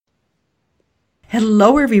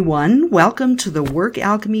Hello, everyone. Welcome to the Work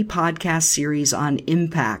Alchemy podcast series on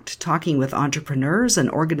impact, talking with entrepreneurs and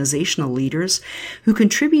organizational leaders who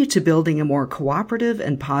contribute to building a more cooperative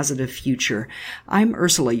and positive future. I'm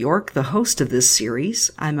Ursula York, the host of this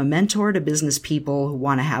series. I'm a mentor to business people who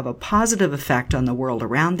want to have a positive effect on the world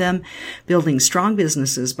around them, building strong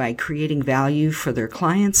businesses by creating value for their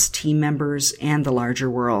clients, team members, and the larger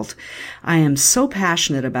world. I am so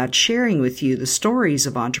passionate about sharing with you the stories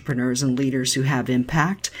of entrepreneurs and leaders who have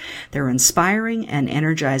impact. They're inspiring and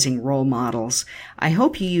energizing role models. I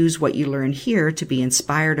hope you use what you learn here to be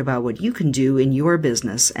inspired about what you can do in your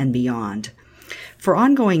business and beyond. For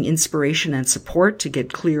ongoing inspiration and support to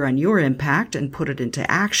get clear on your impact and put it into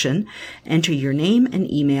action, enter your name and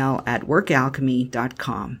email at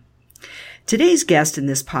workalchemy.com. Today's guest in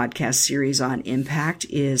this podcast series on impact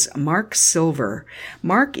is Mark Silver.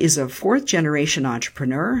 Mark is a fourth-generation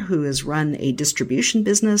entrepreneur who has run a distribution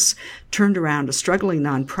business, turned around a struggling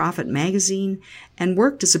nonprofit magazine, and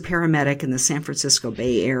worked as a paramedic in the San Francisco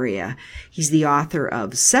Bay Area. He's the author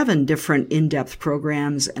of 7 different in-depth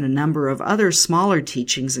programs and a number of other smaller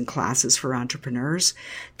teachings and classes for entrepreneurs.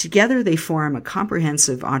 Together, they form a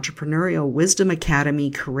comprehensive entrepreneurial wisdom academy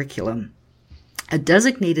curriculum. A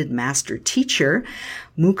designated master teacher,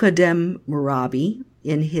 Muqaddam Murabi,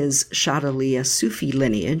 in his Shadaliya Sufi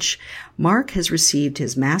lineage, Mark has received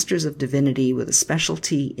his Master's of Divinity with a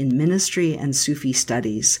specialty in ministry and Sufi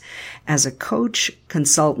studies. As a coach,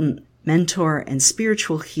 consultant, mentor, and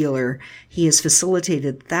spiritual healer, he has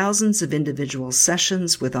facilitated thousands of individual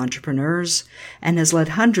sessions with entrepreneurs and has led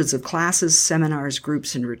hundreds of classes, seminars,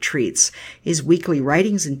 groups, and retreats. His weekly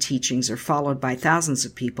writings and teachings are followed by thousands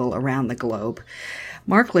of people around the globe.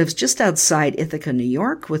 Mark lives just outside Ithaca, New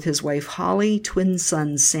York, with his wife Holly, twin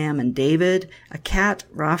sons Sam and David, a cat,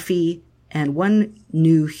 Rafi, and one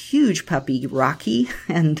new huge puppy, Rocky,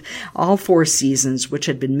 and all 4 seasons, which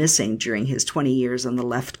had been missing during his 20 years on the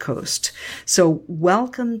left coast. So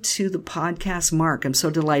welcome to the podcast, Mark. I'm so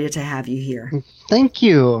delighted to have you here. Thank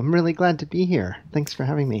you. I'm really glad to be here. Thanks for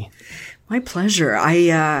having me. My pleasure.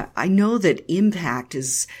 I know that impact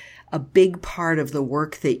is a big part of the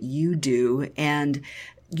work that you do, and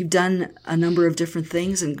you've done a number of different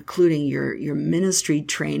things, including your ministry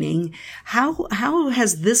training. How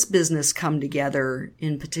has this business come together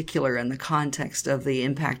in particular in the context of the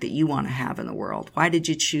impact that you want to have in the world? Why did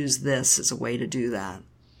you choose this as a way to do that?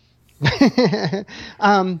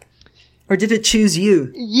 Or did it choose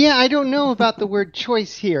you? Yeah, I don't know about the word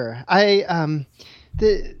choice here.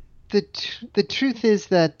 The truth is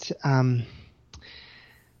that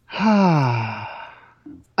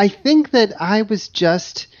I think that I was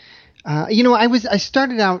just, I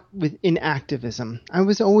started out in activism. I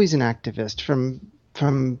was always an activist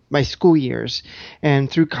from my school years and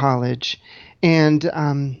through college and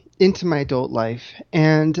into my adult life.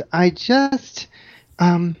 And I just,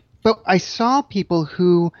 but I saw people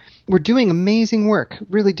who were doing amazing work,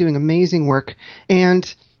 really doing amazing work,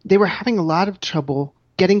 and they were having a lot of trouble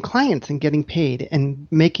getting clients and getting paid and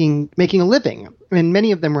making a living. And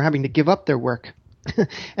many of them were having to give up their work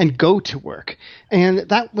and go to work. And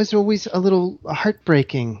that was always a little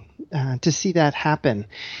heartbreaking to see that happen.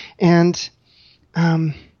 And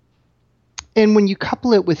when you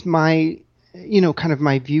couple it with my, kind of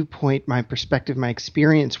my viewpoint, my perspective, my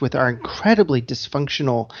experience with our incredibly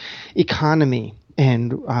dysfunctional economy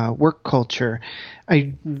and work culture,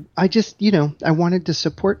 I just, I wanted to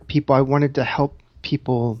support people. I wanted to help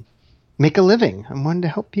people make a living. I wanted to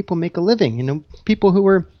help people make a living, people who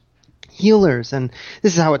were healers. And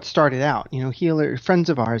this is how it started out, friends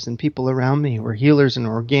of ours and people around me were healers and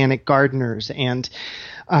organic gardeners and,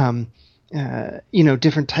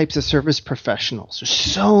 different types of service professionals. There's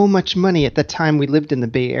so much money at the time we lived in the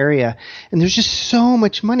Bay Area, and there's just so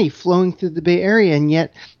much money flowing through the Bay Area. And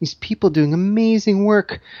yet these people doing amazing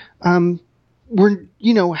work, were,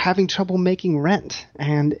 having trouble making rent.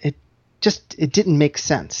 And it didn't make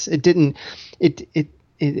sense. It didn't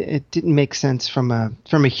make sense from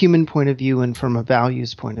a human point of view and from a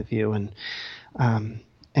values point of view.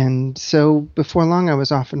 And so before long I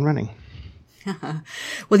was off and running.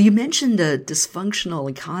 Well, you mentioned a dysfunctional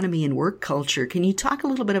economy and work culture. Can you talk a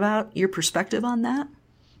little bit about your perspective on that?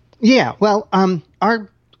 Yeah, well,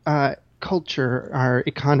 our culture, our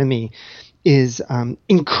economy is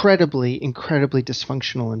incredibly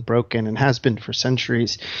dysfunctional and broken and has been for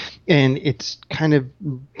centuries. And it's kind of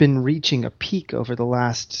been reaching a peak over the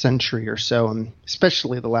last century or so, and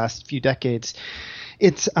especially the last few decades.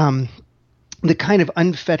 It's the kind of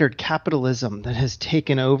unfettered capitalism that has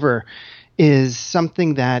taken over is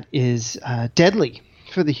something that is deadly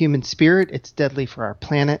for the human spirit. It's deadly for our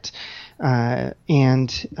planet.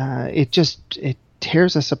 And it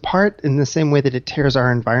tears us apart in the same way that it tears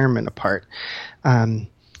our environment apart.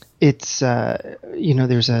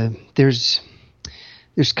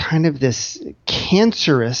 There's kind of this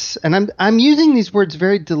cancerous, and I'm using these words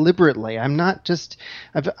very deliberately. I'm not just,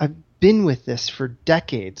 I've been with this for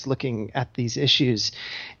decades looking at these issues,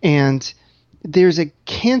 and there's a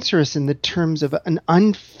cancerous in the terms of an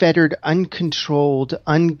unfettered, uncontrolled,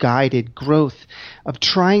 unguided growth of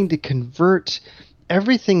trying to convert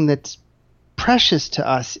everything that's precious to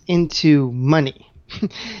us into money.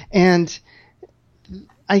 And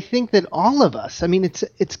I think that all of us, I mean,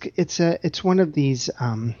 it's one of these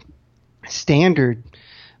standard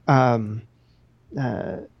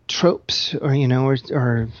tropes, or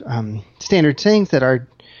standard sayings that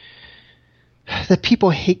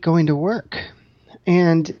people hate going to work,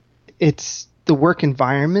 and it's the work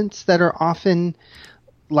environments that are often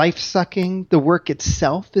life-sucking. The work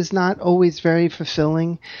itself is not always very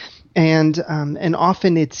fulfilling, and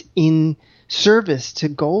often it's in service to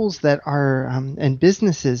goals that are and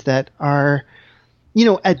businesses that are,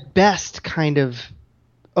 at best kind of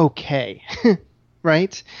okay,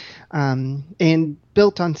 right? And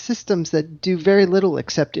built on systems that do very little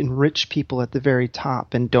except enrich people at the very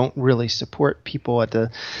top and don't really support people at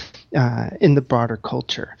the in the broader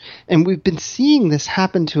culture. And we've been seeing this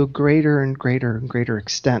happen to a greater and greater and greater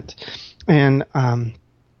extent. And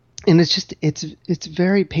it's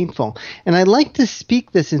very painful. And I like to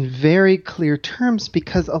speak this in very clear terms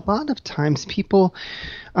because a lot of times people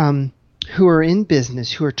who are in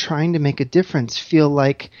business, who are trying to make a difference, feel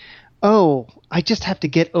like, oh, I just have to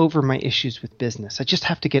get over my issues with business. I just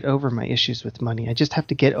have to get over my issues with money. I just have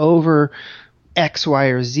to get over X, Y,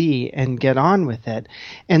 or Z and get on with it.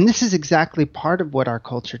 And this is exactly part of what our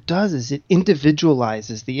culture does, is it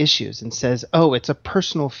individualizes the issues and says, oh, it's a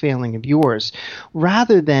personal failing of yours,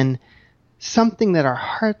 rather than something that our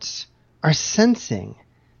hearts are sensing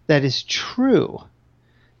that is true,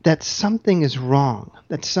 that something is wrong,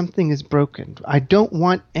 that something is broken. I don't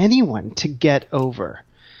want anyone to get over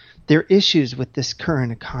their issues with this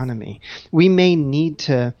current economy. We may need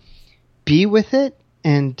to be with it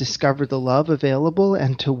and discover the love available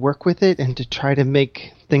and to work with it and to try to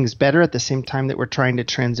make things better at the same time that we're trying to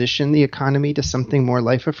transition the economy to something more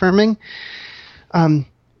life-affirming.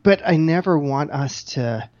 But I never want us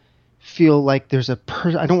to feel like there's I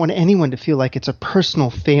don't want anyone to feel like it's a personal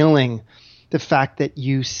failing, the fact that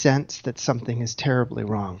you sense that something is terribly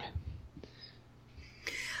wrong.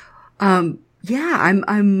 Yeah,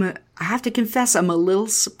 I have to confess, I'm a little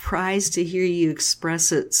surprised to hear you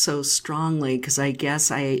express it so strongly, because I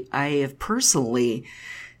guess I have personally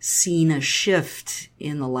seen a shift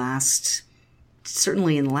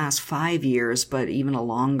certainly in the last 5 years, but even a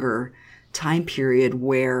longer time period,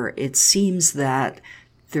 where it seems that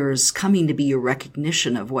there's coming to be a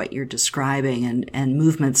recognition of what you're describing, and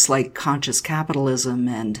movements like conscious capitalism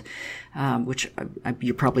and which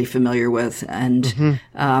you're probably familiar with, and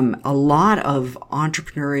a lot of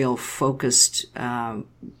entrepreneurial focused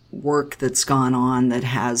work that's gone on that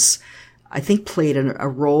has, I think, played a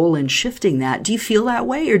role in shifting that. Do you feel that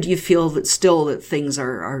way, or do you feel that still that things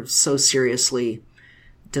are so seriously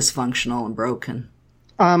dysfunctional and broken?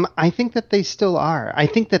 I think that they still are. I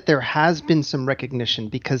think that there has been some recognition,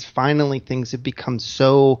 because finally things have become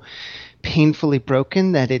so painfully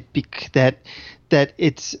broken that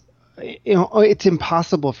it's it's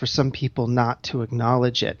impossible for some people not to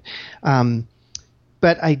acknowledge it.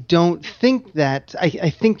 But I don't think that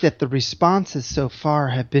I think that the responses so far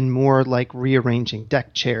have been more like rearranging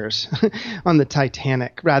deck chairs on the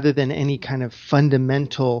Titanic, rather than any kind of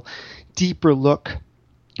fundamental, deeper look.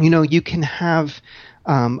 You can have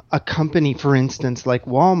a company, for instance, like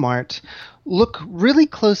Walmart, look really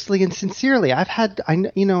closely and sincerely. I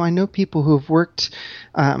know people who have worked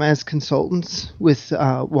as consultants with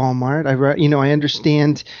Walmart. I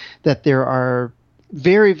understand that there are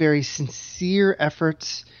very, very sincere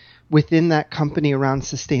efforts within that company around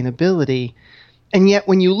sustainability. And yet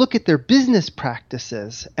when you look at their business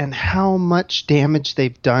practices and how much damage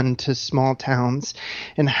they've done to small towns,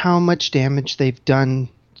 and how much damage they've done,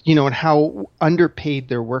 and how underpaid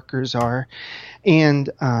their workers are, and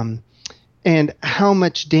how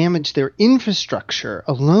much damage their infrastructure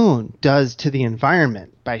alone does to the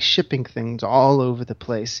environment by shipping things all over the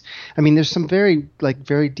place. I mean, there's some very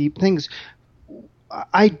deep things.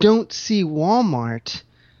 I don't see Walmart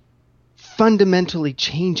fundamentally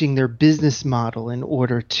changing their business model in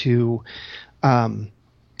order to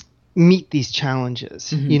meet these challenges,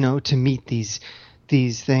 to meet these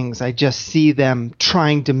things. I just see them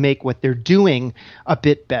trying to make what they're doing a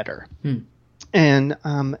bit better. And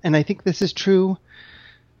I think this is true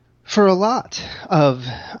for a lot of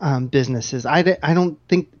businesses. I don't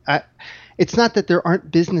think it's not that there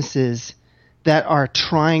aren't businesses that are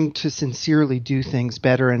trying to sincerely do things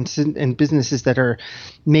better, and businesses that are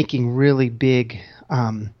making really big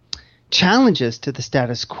challenges to the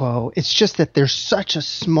status quo. It's just that there's such a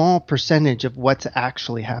small percentage of what's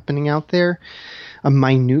actually happening out there, a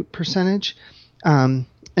minute percentage, and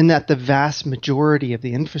that the vast majority of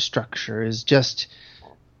the infrastructure is just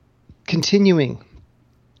continuing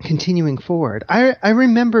forward. I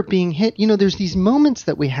remember being hit. There's these moments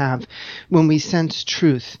that we have when we sense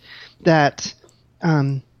truth that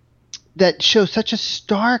show such a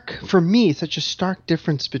stark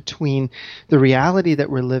difference between the reality that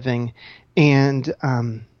we're living and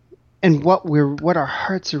what our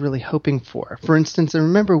hearts are really hoping for. For instance, I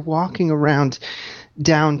remember walking around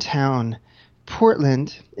downtown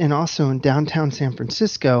Portland and also in downtown San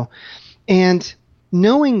Francisco, and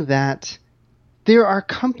knowing that there are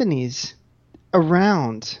companies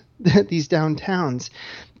around these downtowns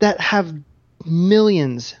that have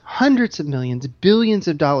millions, hundreds of millions, billions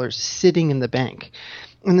of dollars sitting in the bank,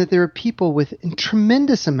 and that there are people with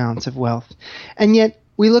tremendous amounts of wealth. And yet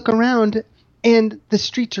we look around and the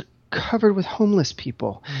streets are covered with homeless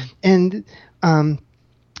people. And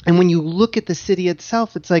when you look at the city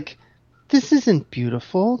itself, it's like, this isn't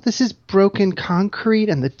beautiful. This is broken concrete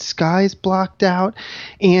and the sky's blocked out,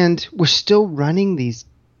 and we're still running these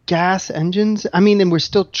gas engines. And we're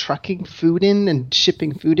still trucking food in and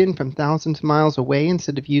shipping food in from thousands of miles away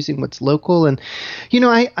instead of using what's local. And,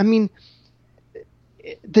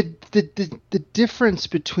 the difference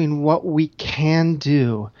between what we can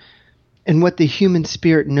do and what the human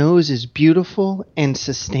spirit knows is beautiful and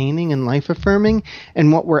sustaining and life affirming,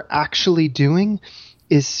 and what we're actually doing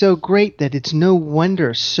is so great that it's no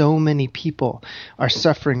wonder so many people are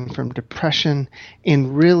suffering from depression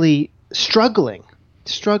and really struggling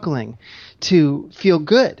to feel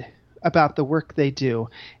good about the work they do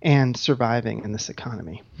and surviving in this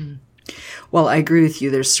economy. Well, I agree with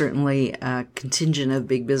you. There's certainly a contingent of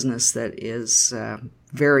big business that is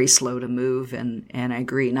very slow to move, and I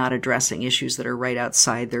agree, not addressing issues that are right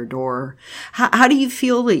outside their door. How do you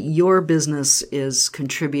feel that your business is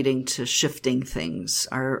contributing to shifting things?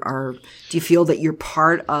 Do you feel that you're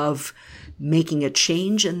part of making a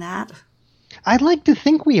change in that? I'd like to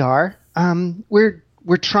think we are.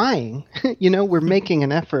 We're trying. We're making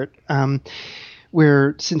an effort.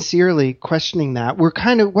 We're sincerely questioning that. We're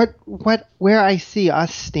kind of where I see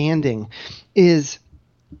us standing is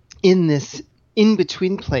in this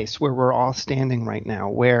in-between place where we're all standing right now,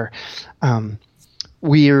 where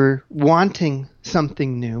we're wanting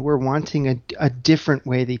something new. We're wanting a different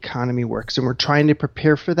way the economy works, and we're trying to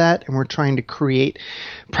prepare for that, and we're trying to create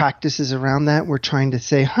practices around that. We're trying to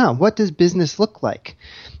say, what does business look like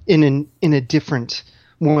in a different,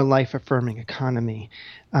 more life-affirming economy?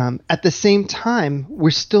 At the same time,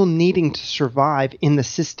 we're still needing to survive in the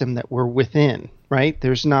system that we're within, right?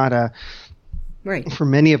 There's not right. For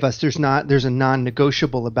many of us, there's a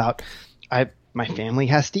non-negotiable about my family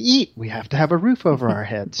has to eat. We have to have a roof over our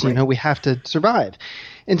heads. Right. We have to survive.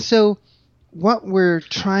 And so what we're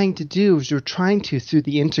trying to do is through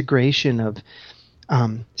the integration of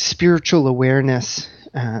spiritual awareness,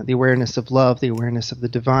 the awareness of love, the awareness of the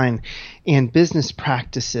divine, and business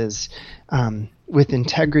practices with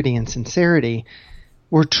integrity and sincerity,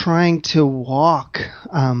 we're trying to walk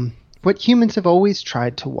what humans have always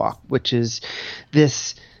tried to walk, which is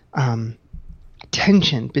this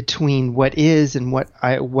tension between what is and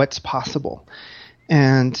what's possible.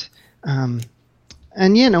 And a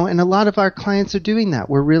lot of our clients are doing that.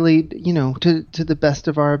 We're really, to the best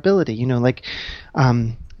of our ability,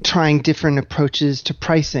 trying different approaches to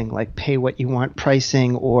pricing, like pay what you want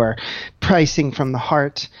pricing, or pricing from the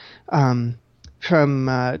heart, from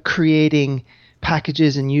creating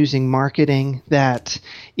packages and using marketing that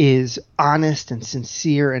is honest and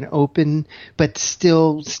sincere and open, but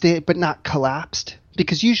still but not collapsed.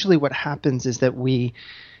 Because usually what happens is that we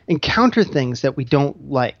encounter things that we don't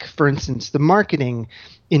like. For instance, the marketing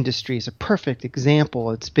industry is a perfect example.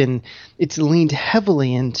 It's leaned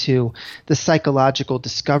heavily into the psychological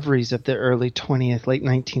discoveries of the early 20th, late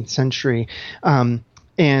 19th century.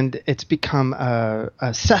 And it's become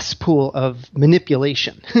a cesspool of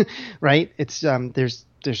manipulation, right? It's there's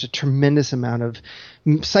a tremendous amount of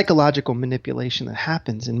psychological manipulation that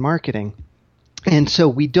happens in marketing, and so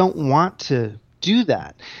we don't want to do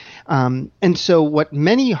that. And so what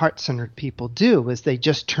many heart-centered people do is they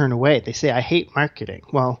just turn away. They say, "I hate marketing."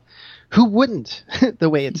 Well, who wouldn't? The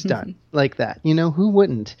way it's done like that, who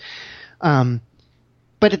wouldn't?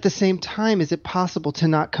 But at the same time, is it possible to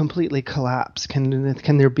not completely collapse?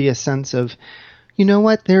 Can there be a sense of, you know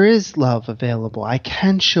what, there is love available. I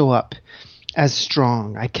can show up as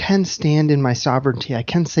strong. I can stand in my sovereignty. I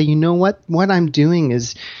can say, you know what I'm doing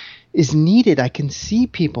is needed. I can see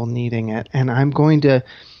people needing it, and I'm going to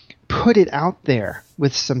put it out there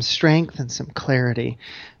with some strength and some clarity,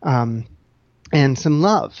 and some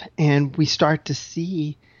love. And we start to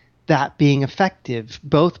see that being effective,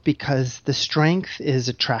 both because the strength is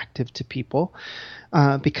attractive to people,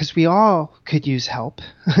 because we all could use help,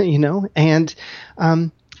 and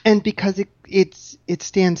because it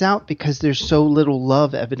stands out because there's so little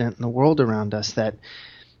love evident in the world around us that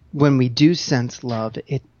when we do sense love,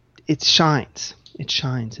 it shines. It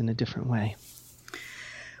shines in a different way.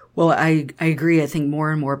 Well, I agree. I think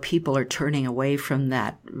more and more people are turning away from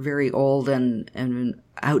that very old and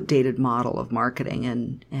outdated model of marketing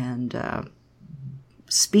and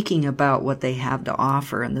speaking about what they have to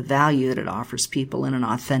offer and the value that it offers people in an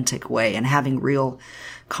authentic way and having real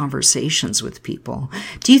conversations with people.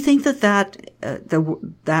 Do you think that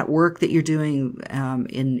work that you're doing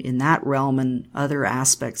in that realm and other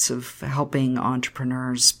aspects of helping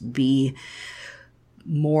entrepreneurs be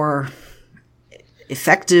more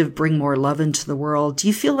effective, bring more love into the world, do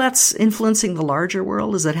you feel that's influencing the larger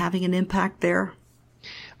world? Is it having an impact there?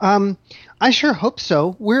 I sure hope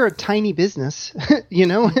so. We're a tiny business,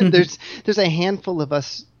 there's a handful of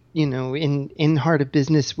us, in Heart of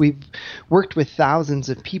Business. We've worked with thousands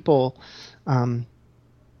of people. And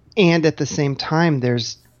at the same time,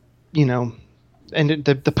 there's, and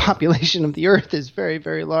the population of the earth is very,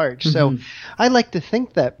 very large. Mm-hmm. So I like to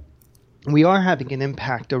think that we are having an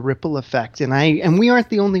impact, a ripple effect. And we aren't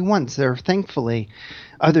the only ones. There are thankfully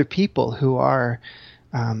other people who are,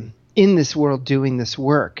 in this world doing this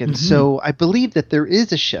work. And mm-hmm. so I believe that there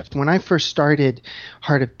is a shift. When I first started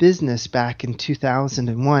Heart of Business back in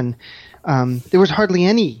 2001, there was hardly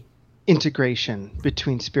any integration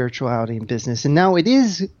between spirituality and business. And now it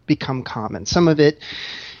is become common. Some of it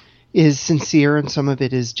is sincere and some of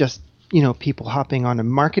it is just, people hopping on a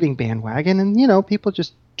marketing bandwagon and, people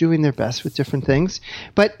just doing their best with different things.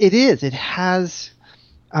 But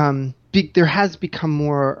there has become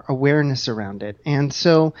more awareness around it. And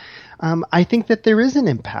so I think that there is an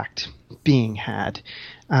impact being had.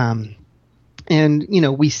 And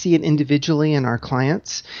we see it individually in our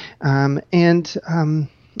clients. And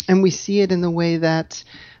we see it in the way that,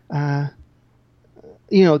 that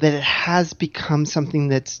it has become something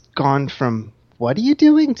that's gone from, what are you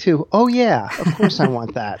doing, to, oh yeah, of course I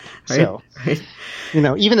want that. Right, so, right.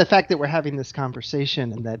 Even the fact that we're having this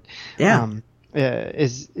conversation and that, yeah.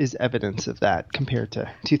 Is evidence of that compared to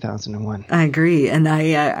 2001. I agree. And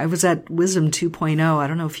I was at Wisdom 2.0. I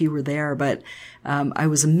don't know if you were there, but I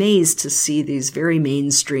was amazed to see these very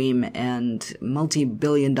mainstream and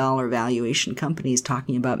multi-billion-dollar valuation companies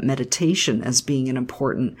talking about meditation as being an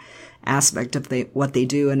important aspect of what they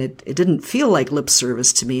do. And it didn't feel like lip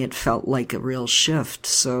service to me. It felt like a real shift.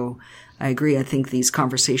 So I agree. I think these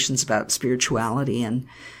conversations about spirituality and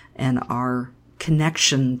our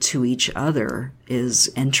connection to each other is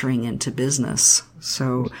entering into business.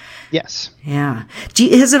 So, yes. Yeah.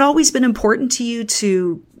 Has it always been important to you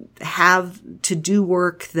to do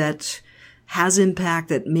work that has impact,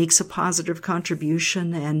 that makes a positive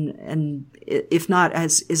contribution? And if not,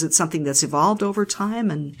 is it something that's evolved over time?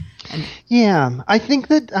 And yeah, I think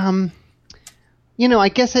that, I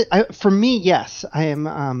guess for me, yes, I am.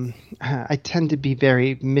 I tend to be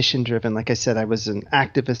very mission driven. Like I said, I was an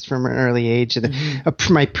activist from an early age. And mm-hmm.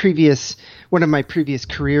 One of my previous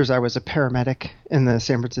careers, I was a paramedic in the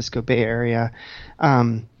San Francisco Bay Area.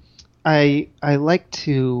 I like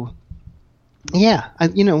to,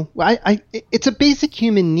 it's a basic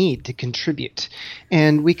human need to contribute,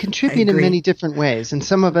 and we contribute in many different ways. And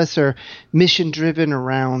some of us are mission driven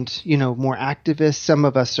around, more activists. Some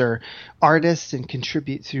of us are artists and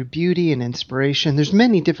contribute through beauty and inspiration. There's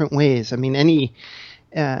many different ways. I mean,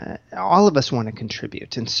 all of us want to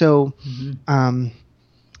contribute. And so, mm-hmm.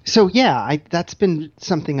 That's been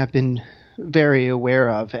something I've been very aware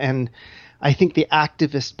of. And I think the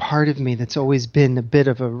activist part of me that's always been a bit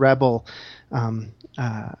of a rebel, I've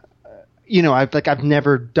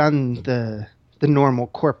never done the normal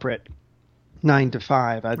corporate 9 to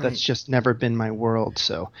 5. Right. That's just never been my world.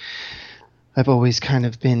 So I've always kind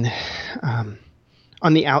of been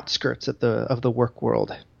on the outskirts of the work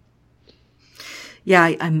world. Yeah,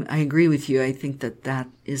 I agree with you. I think that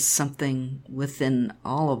is something within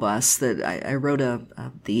all of us. That I wrote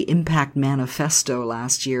the Impact Manifesto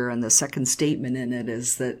last year, and the second statement in it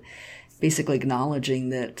is that basically acknowledging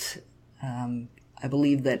that I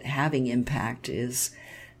believe that having impact is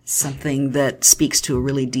something that speaks to a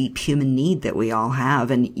really deep human need that we all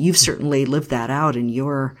have. And you've certainly lived that out in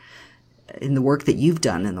the work that you've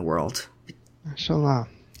done in the world. Mashallah.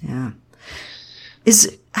 Yeah.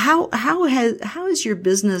 How is your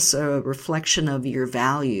business a reflection of your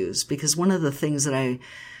values? Because one of the things that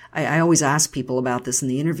I always ask people about this in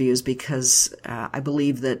the interviews, because I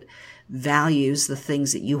believe that values, the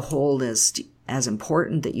things that you hold as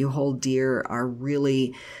important, that you hold dear, are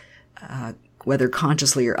really, whether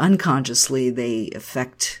consciously or unconsciously, they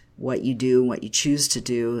affect what you do and what you choose to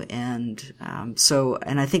do. And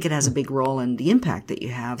I think it has a big role in the impact that you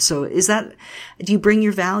have. So do you bring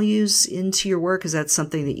your values into your work? Is that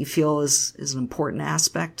something that you feel is an important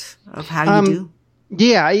aspect of how you do?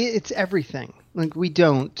 Yeah, it's everything. Like we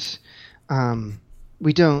don't, to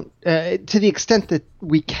the extent that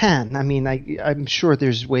we can. I mean, I'm sure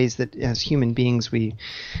there's ways that as human beings we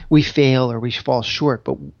fail or we fall short,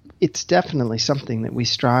 but it's definitely something that we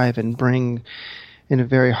strive and bring in a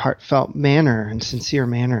very heartfelt manner and sincere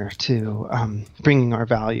manner to bringing our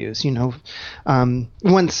values.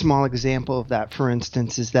 One small example of that, for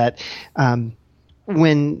instance, is that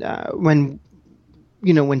when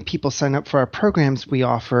people sign up for our programs, we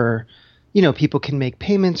offer, people can make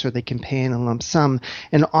payments or they can pay in a lump sum.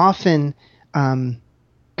 And often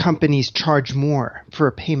companies charge more for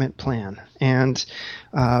a payment plan. And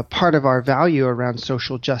part of our value around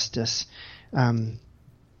social justice,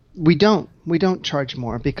 we don't charge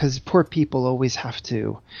more because poor people always have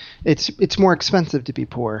to. It's more expensive to be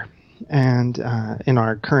poor, and in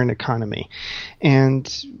our current economy, and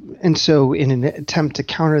so in an attempt to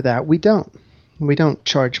counter that, we don't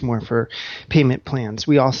charge more for payment plans.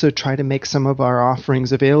 We also try to make some of our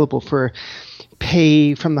offerings available for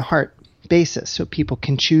pay from the heart basis, so people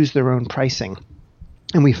can choose their own pricing.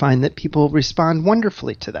 And we find that people respond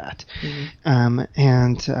wonderfully to that. Mm-hmm.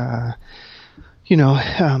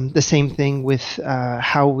 The same thing with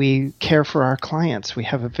how we care for our clients. We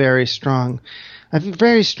have a very strong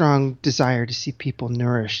desire to see people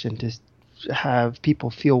nourished and to have people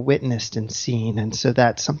feel witnessed and seen. And so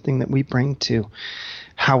that's something that we bring to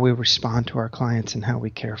how we respond to our clients and how we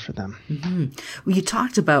care for them. Mm-hmm. Well, you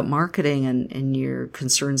talked about marketing and your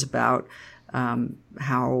concerns about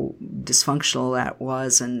how dysfunctional that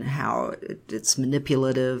was and how it's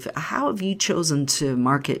manipulative. How have you chosen to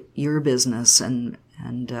market your business, and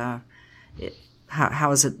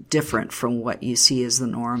how is it different from what you see as the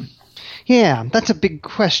norm? Yeah, that's a big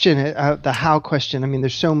question, the how question. I mean,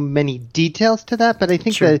 there's so many details to that, but I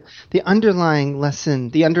think Sure. that the underlying lesson,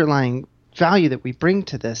 the underlying value that we bring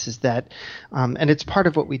to this is that, and it's part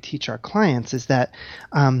of what we teach our clients, is that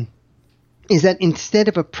instead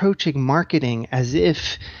of approaching marketing as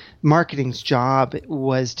if marketing's job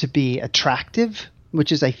was to be attractive,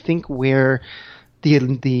 which is, I think, where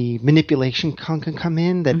the manipulation can come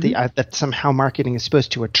in, that mm-hmm. That somehow marketing is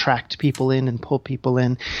supposed to attract people in and pull people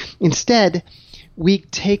in. Instead, we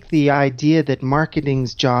take the idea that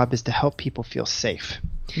marketing's job is to help people feel safe,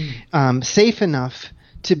 safe enough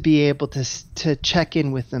to be able to check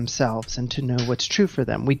in with themselves and to know what's true for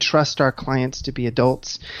them. We trust our clients to be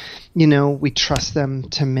adults. We trust them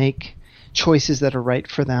to make choices that are right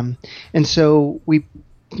for them. And so we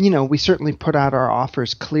certainly put out our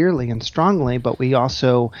offers clearly and strongly, but we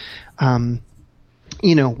also,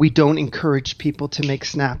 we don't encourage people to make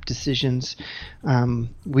snap decisions.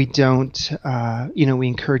 We don't, we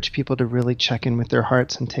encourage people to really check in with their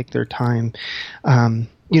hearts and take their time.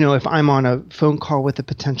 If I'm on a phone call with a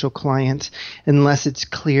potential client, unless it's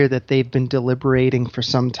clear that they've been deliberating for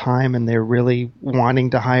some time and they're really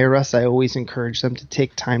wanting to hire us, I always encourage them to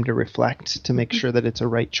take time to reflect to make sure that it's a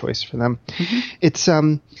right choice for them. Mm-hmm. It's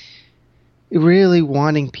really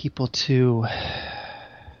wanting people to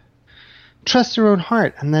trust their own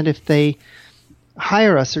heart, and that if they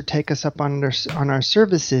hire us or take us up on our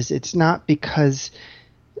services, it's not because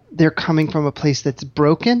they're coming from a place that's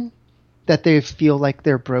broken, that they feel like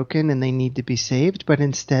they're broken and they need to be saved, but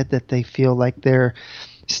instead that they feel like they're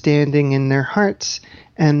standing in their hearts,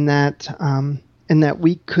 and that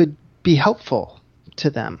we could be helpful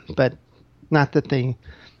to them, but not that they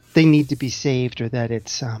need to be saved, or that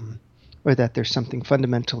it's or that there's something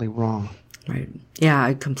fundamentally wrong. Right. Yeah,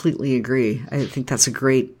 I completely agree. I think that's a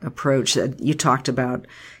great approach. You talked about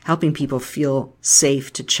helping people feel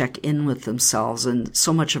safe to check in with themselves, and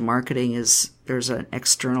so much of marketing there's an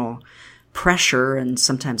external pressure and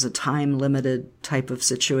sometimes a time-limited type of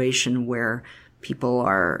situation where people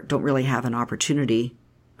don't really have an opportunity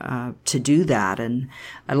to do that. And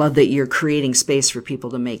I love that you're creating space for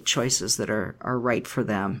people to make choices that are right for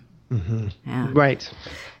them. Mm-hmm. Yeah. Right.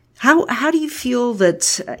 How do you feel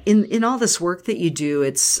that in all this work that you do,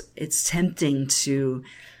 it's tempting to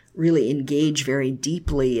really engage very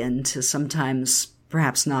deeply and to sometimes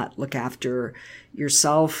perhaps not look after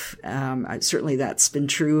yourself. Certainly that's been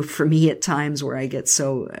true for me at times where I get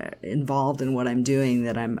so involved in what I'm doing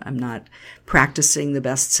that I'm not practicing the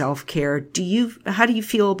best self-care. How do you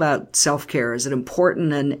feel about self-care? Is it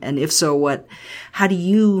important? And if so, how do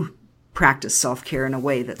you practice self-care in a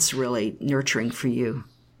way that's really nurturing for you?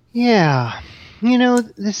 Yeah.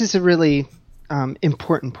 This is a really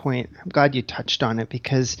important point. I'm glad you touched on it,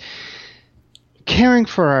 because caring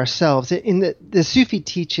for ourselves, in the Sufi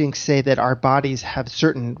teachings say that our bodies have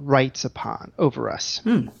certain rights over us.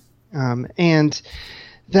 And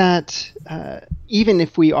that even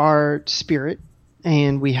if we are spirit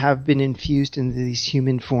and we have been infused into this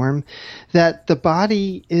human form, that the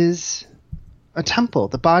body is a temple.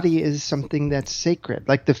 The body is something that's sacred,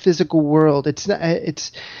 like the physical world. It's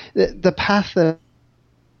the path that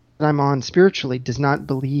I'm on spiritually does not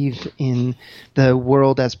believe in the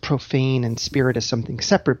world as profane and spirit as something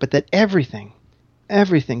separate, but that everything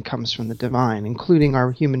comes from the divine, including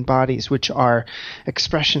our human bodies, which are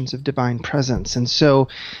expressions of divine presence. And so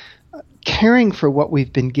caring for what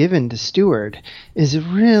we've been given to steward is a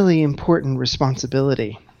really important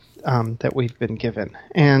responsibility that we've been given.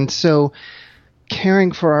 And so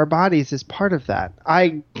caring for our bodies is part of that.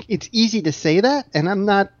 It's easy to say that, and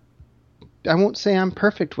I won't say I'm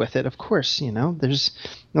perfect with it. Of course, there's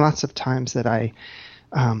lots of times that I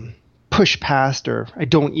push past, or I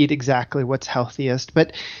don't eat exactly what's healthiest,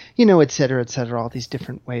 but, et cetera, all these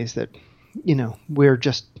different ways that, we're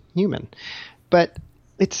just human. But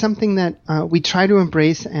it's something that we try to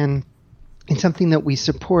embrace, and it's something that we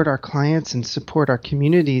support our clients and support our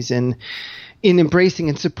communities in embracing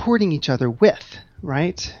and supporting each other with,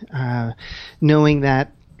 right? Knowing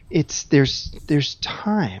that there's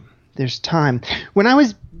time. There's time. When I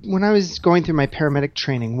was going through my paramedic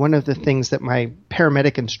training, one of the things that my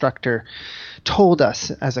paramedic instructor told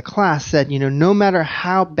us as a class said, no matter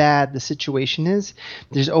how bad the situation is,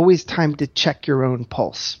 there's always time to check your own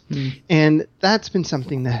pulse. And that's been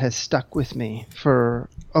something that has stuck with me for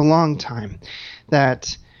a long time,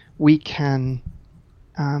 that we can,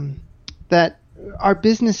 that our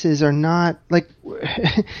businesses are not like,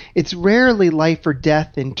 it's rarely life or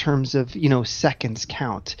death in terms of, seconds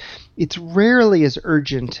count. It's rarely as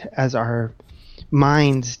urgent as our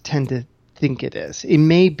minds tend to think it is. It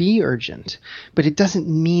may be urgent, but it doesn't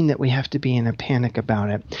mean that we have to be in a panic about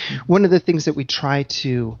it. One of the things that we try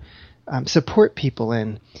to support people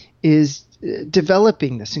in is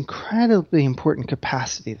developing this incredibly important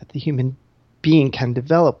capacity that the human being can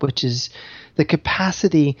develop, which is the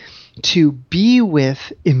capacity to be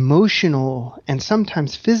with emotional and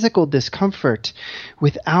sometimes physical discomfort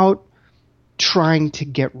without trying to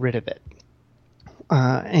get rid of it.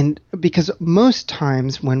 And because most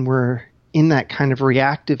times when we're in that kind of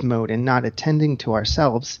reactive mode and not attending to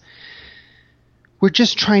ourselves, we're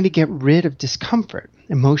just trying to get rid of discomfort,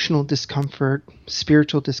 emotional discomfort,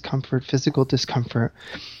 spiritual discomfort, physical discomfort.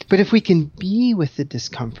 But if we can be with the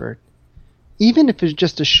discomfort, even if it's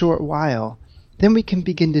just a short while, then we can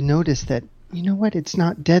begin to notice that, it's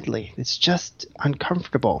not deadly. It's just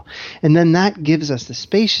uncomfortable. And then that gives us the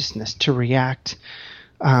spaciousness to react,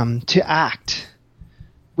 to act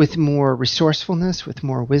with more resourcefulness, with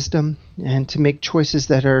more wisdom, and to make choices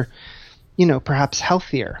that are, perhaps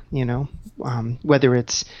healthier, whether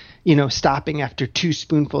it's, stopping after 2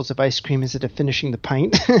 spoonfuls of ice cream instead of finishing the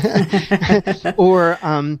pint or,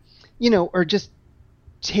 or just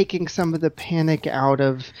taking some of the panic out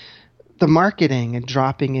of the marketing and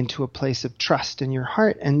dropping into a place of trust in your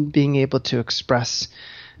heart and being able to express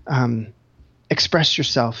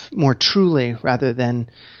yourself more truly rather than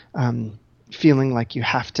feeling like you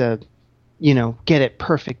have to, get it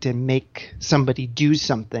perfect and make somebody do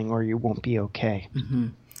something or you won't be okay. Mm-hmm.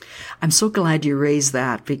 I'm so glad you raised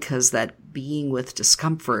that, because that being with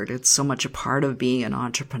discomfort, it's so much a part of being an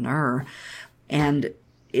entrepreneur. And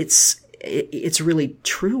it's really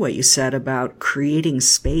true what you said about creating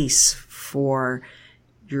space for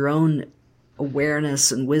your own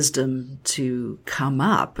awareness and wisdom to come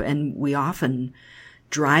up. And we often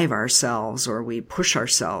drive ourselves or we push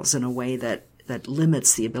ourselves in a way that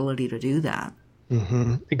limits the ability to do that.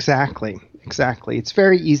 Mm-hmm. Exactly. It's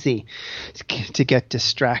very easy to get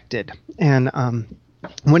distracted. And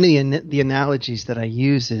one of the analogies that I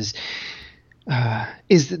use is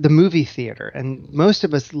the movie theater. And most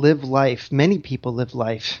of us many people live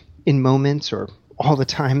life in moments or all the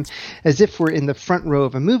time as if we're in the front row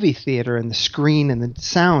of a movie theater and the screen and the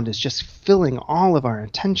sound is just filling all of our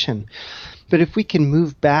attention. But if we can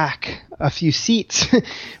move back a few seats,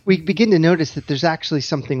 we begin to notice that there's actually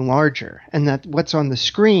something larger, and that what's on the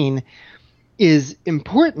screen is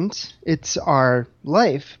important. It's our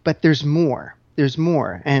life, but there's more. There's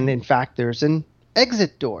more. And in fact, there's an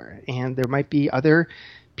exit door, and there might be other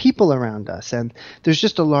people around us, and there's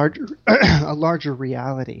just a larger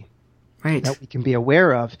reality that we can be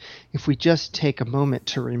aware of if we just take a moment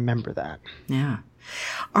to remember that. Yeah.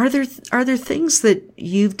 Are there things that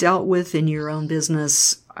you've dealt with in your own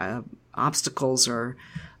business, obstacles or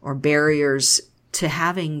barriers to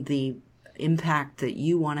having the impact that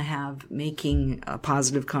you want to have, making a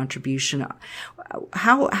positive contribution?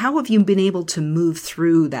 How have you been able to move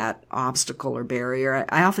through that obstacle or barrier?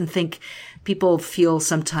 I often think people feel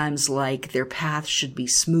sometimes like their path should be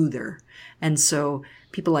smoother. And so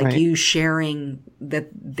people like you sharing that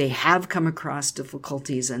they have come across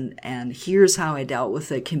difficulties and here's how I dealt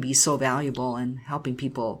with it can be so valuable in helping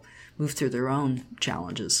people move through their own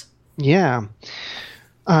challenges. Yeah.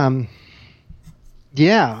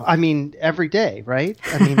 Yeah, I mean, every day, right?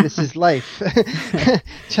 I mean, this is life.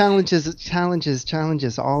 Challenges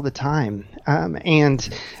all the time. And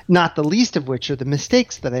not the least of which are the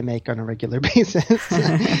mistakes that I make on a regular basis.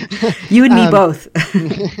 You and me both.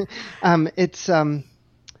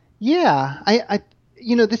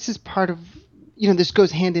 This is part of, this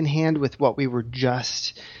goes hand in hand with what we were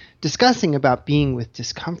just discussing about being with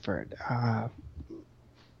discomfort.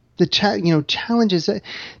 Challenges.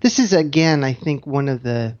 This is, again, I think, one of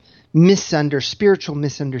the spiritual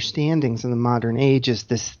misunderstandings in the modern age is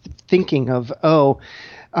this thinking of,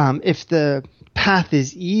 if the path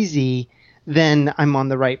is easy, then I'm on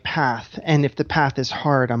the right path. And if the path is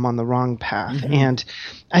hard, I'm on the wrong path. Mm-hmm. And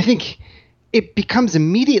I think it becomes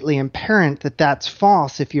immediately apparent that that's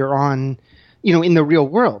false if you're on, in the real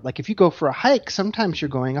world. Like if you go for a hike, sometimes you're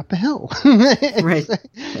going up a hill. Right.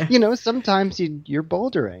 Sometimes you're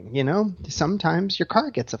bouldering, sometimes your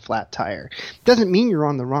car gets a flat tire. It doesn't mean you're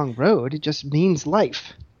on the wrong road. It just means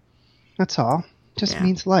life. That's all. It just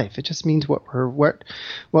means life. It just means what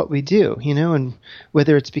we do, and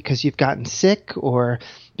whether it's because you've gotten sick or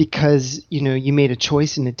because, you made a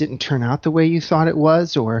choice and it didn't turn out the way you thought it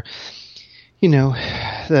was, or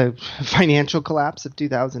the financial collapse of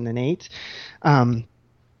 2008,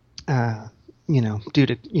 due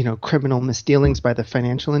to, criminal misdealings by the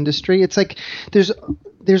financial industry. It's like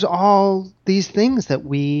there's all these things that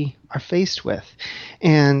we are faced with.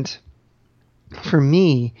 And for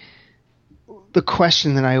me, the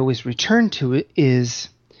question that I always return to is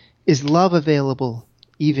love available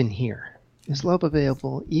even here? Is love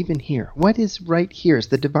available even here? What is right here? Is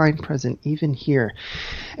the divine present even here?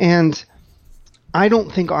 And I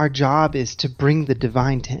don't think our job is to bring the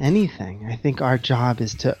divine to anything. I think our job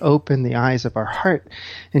is to open the eyes of our heart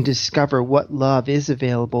and discover what love is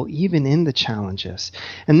available even in the challenges.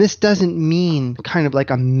 And this doesn't mean kind of like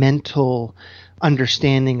a mental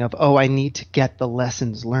understanding of, I need to get the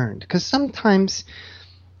lessons learned. Because sometimes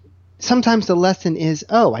the lesson is,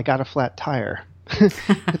 I got a flat tire.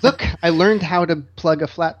 Look, I learned how to plug a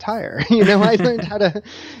flat tire. I learned how to,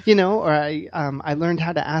 or I learned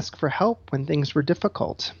how to ask for help when things were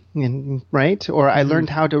difficult, right? Or I learned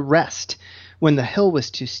how to rest when the hill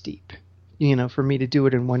was too steep, for me to do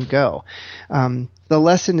it in one go. The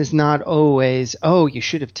lesson is not always, you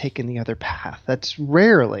should have taken the other path. That's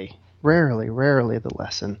rarely the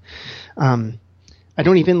lesson. I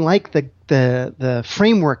don't even like the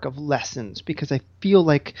framework of lessons because I feel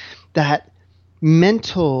like that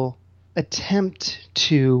mental attempt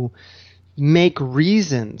to make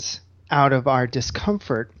reasons out of our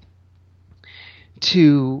discomfort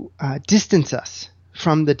to distance us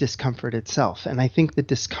from the discomfort itself. And I think the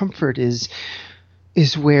discomfort is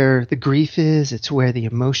where the grief is, it's where the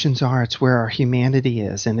emotions are, it's where our humanity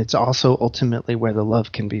is, and it's also ultimately where the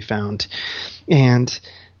love can be found. And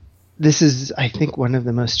this is, I think, one of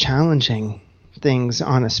the most challenging things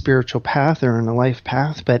on a spiritual path or on a life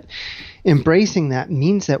path, but embracing that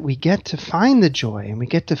means that we get to find the joy and we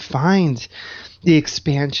get to find the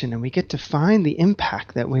expansion and we get to find the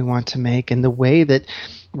impact that we want to make and the way that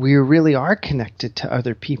we really are connected to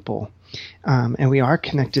other people, and we are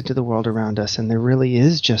connected to the world around us, and there really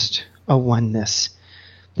is just a oneness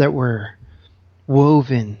that we're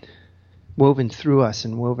woven through us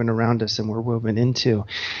and woven around us and we're woven into.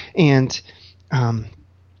 And the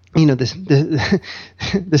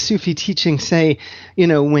Sufi teachings say,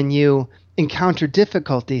 when you encounter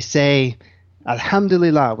difficulty, say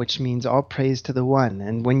Alhamdulillah, which means all praise to the One.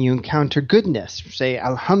 And when you encounter goodness, say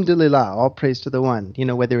Alhamdulillah, all praise to the One.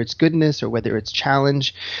 Whether it's goodness or whether it's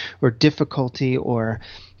challenge or difficulty or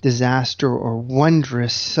disaster or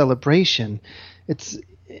wondrous celebration,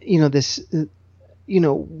 this,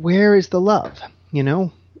 where is the love,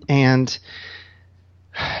 and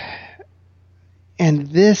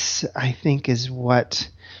this, I think, is what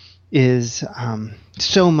is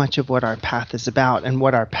so much of what our path is about, and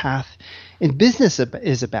what our path in business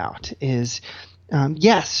is about is,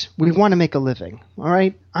 yes, we want to make a living. All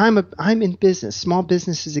right. I'm in business. Small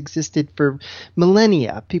businesses existed for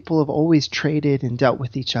millennia. People have always traded and dealt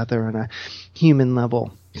with each other on a human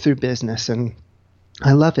level through business. And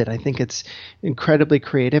I love it. I think it's incredibly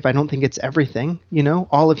creative. I don't think it's everything.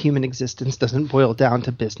 All of human existence doesn't boil down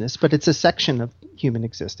to business, but it's a section of human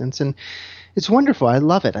existence. And it's wonderful. I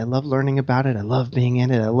love it. I love learning about it. I love being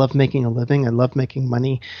in it. I love making a living. I love making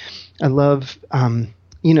money. I love,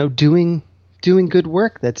 doing good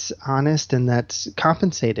work that's honest and that's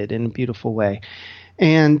compensated in a beautiful way.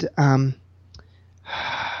 And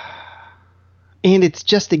it's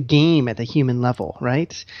just a game at the human level,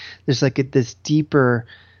 right? There's like this deeper,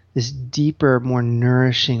 more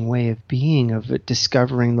nourishing way of being, of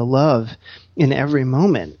discovering the love in every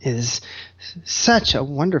moment is such a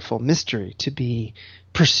wonderful mystery to be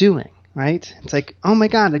pursuing. Right? It's like, oh my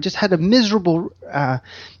God, I just had a miserable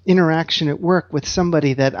interaction at work with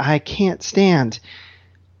somebody that I can't stand.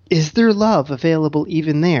 Is there love available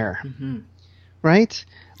even there? Mm-hmm. Right?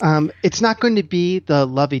 It's not going to be the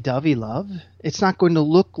lovey-dovey love. It's not going to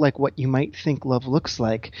look like what you might think love looks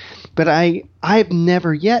like. But I've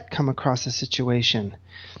never yet come across a situation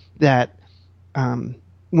that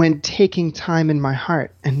when taking time in my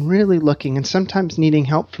heart and really looking, and sometimes needing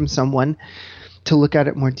help from someone to look at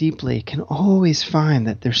it more deeply, can always find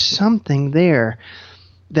that there's something there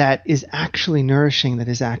that is actually nourishing, that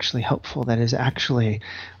is actually helpful, that is actually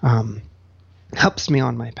helps me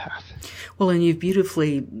on my path. Well, and you've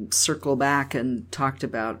beautifully circled back and talked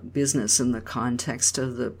about business in the context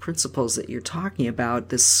of the principles that you're talking about.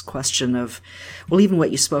 This question of, well, even what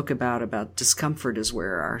you spoke about discomfort is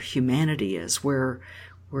where our humanity is, where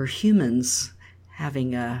we're humans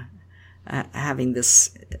having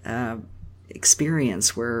this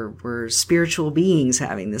experience, where we're spiritual beings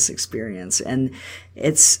having this experience. And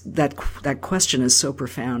it's that question is so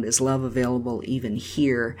profound. Is love available even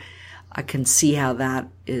here? I can see how that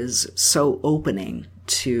is so opening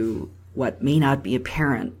to what may not be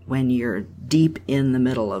apparent when you're deep in the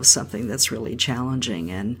middle of something that's really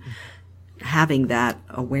challenging. And having that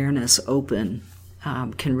awareness open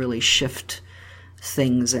can really shift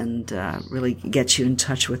things and really get you in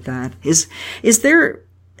touch with that. Is there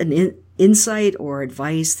an insight or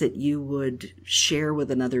advice that you would share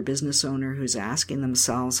with another business owner who's asking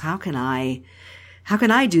themselves, how can I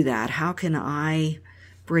do that? How can I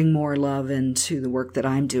bring more love into the work that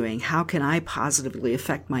I'm doing? How can I positively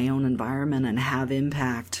affect my own environment and have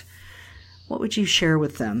impact? What would you share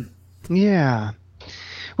with them? Yeah.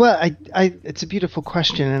 Well, it's a beautiful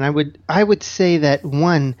question. And I would say that,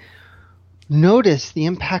 one, notice the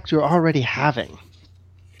impact you're already having.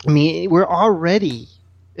 I mean, we're already,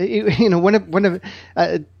 one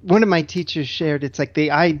of my teachers shared, it's like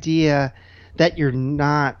the idea that you're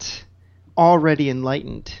not already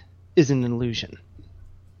enlightened is an illusion.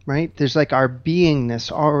 Right? There's like our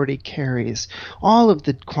beingness already carries all of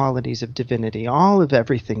the qualities of divinity. All of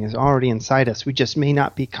everything is already inside us. We just may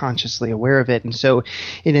not be consciously aware of it. And so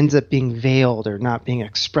it ends up being veiled or not being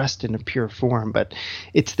expressed in a pure form, but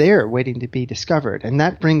it's there waiting to be discovered. And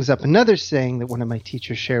that brings up another saying that one of my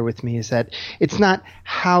teachers shared with me, is that it's not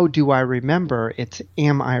how do I remember, it's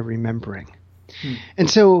am I remembering? And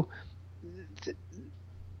so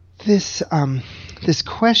this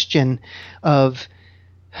question of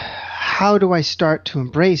how do I start to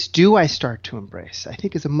embrace? Do I start to embrace? I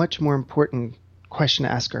think is a much more important question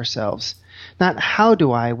to ask ourselves. Not how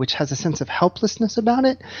do I, which has a sense of helplessness about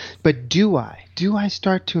it, but do I? Do I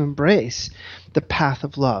start to embrace the path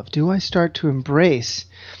of love? Do I start to embrace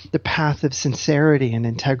the path of sincerity and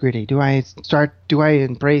integrity? Do I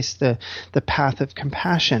embrace the path of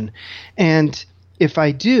compassion? And if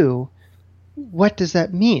I do, what does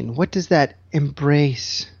that mean? What does that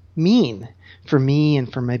embrace mean for me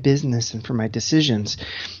and for my business and for my decisions?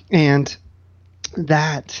 And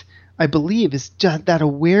that, I believe, is just that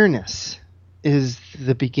awareness is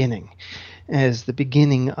the beginning, of it's the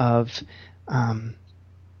beginning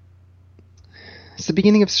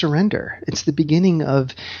of surrender. It's the beginning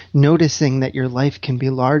of noticing that your life can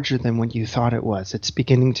be larger than what you thought it was. It's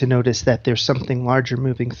beginning to notice that there's something larger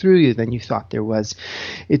moving through you than you thought there was.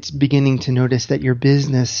 It's beginning to notice that your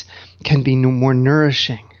business can be more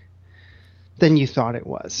nourishing than you thought it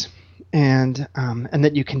was, and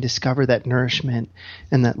that you can discover that nourishment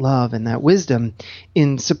and that love and that wisdom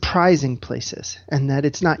in surprising places, and that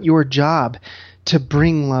it's not your job to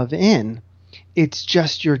bring love in. it's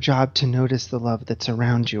just your job to notice the love that's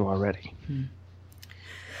around you already.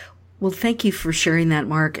 Well, thank you for sharing that,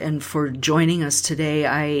 Mark, and for joining us today.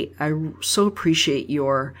 I so appreciate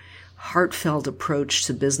your heartfelt approach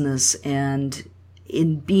to business, and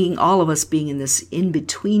in all of us being in this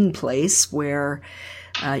in-between place where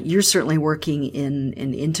you're certainly working in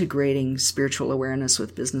integrating spiritual awareness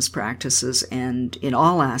with business practices and in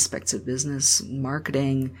all aspects of business,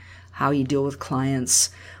 marketing, how you deal with clients,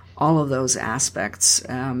 all of those aspects.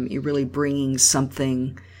 You're really bringing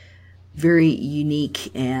something very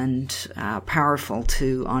unique and powerful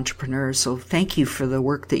to entrepreneurs. So thank you for the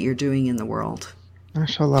work that you're doing in the world.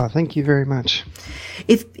 MashaAllah. Thank you very much.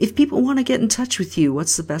 If people want to get in touch with you,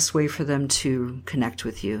 what's the best way for them to connect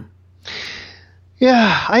with you?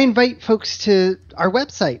 Yeah, I invite folks to our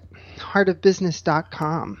website,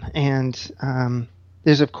 heartofbusiness.com. And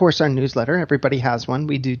there's, of course, our newsletter. Everybody has one.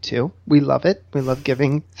 We do too. We love it. We love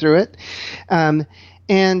giving through it. And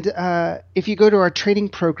if you go to our training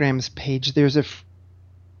programs page, there's a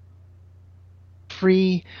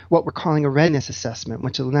free, what we're calling a readiness assessment,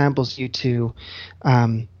 which enables you to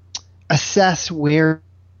assess where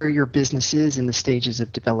your business is in the stages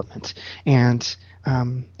of development. And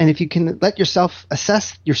if you can let yourself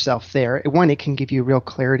assess yourself there, one, it can give you real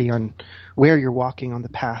clarity on where you're walking on the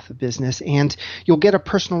path of business, and you'll get a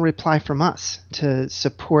personal reply from us to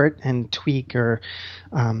support and tweak or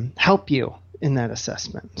help you in that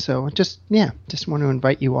assessment. So just want to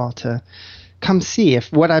invite you all to come see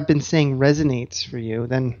if what I've been saying resonates for you.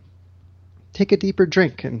 Then take a deeper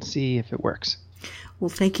drink and see if it works. Well,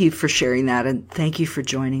 thank you for sharing that, and thank you for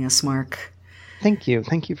joining us, Mark. Thank you.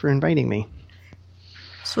 Thank you for inviting me.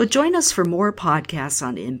 So join us for more podcasts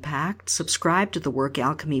on impact. Subscribe to the Work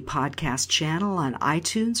Alchemy podcast channel on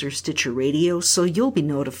iTunes or Stitcher Radio so you'll be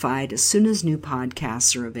notified as soon as new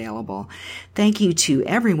podcasts are available. Thank you to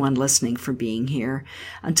everyone listening for being here.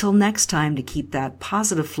 Until next time, to keep that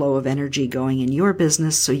positive flow of energy going in your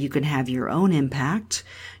business so you can have your own impact,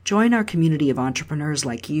 join our community of entrepreneurs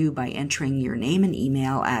like you by entering your name and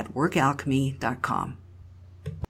email at workalchemy.com.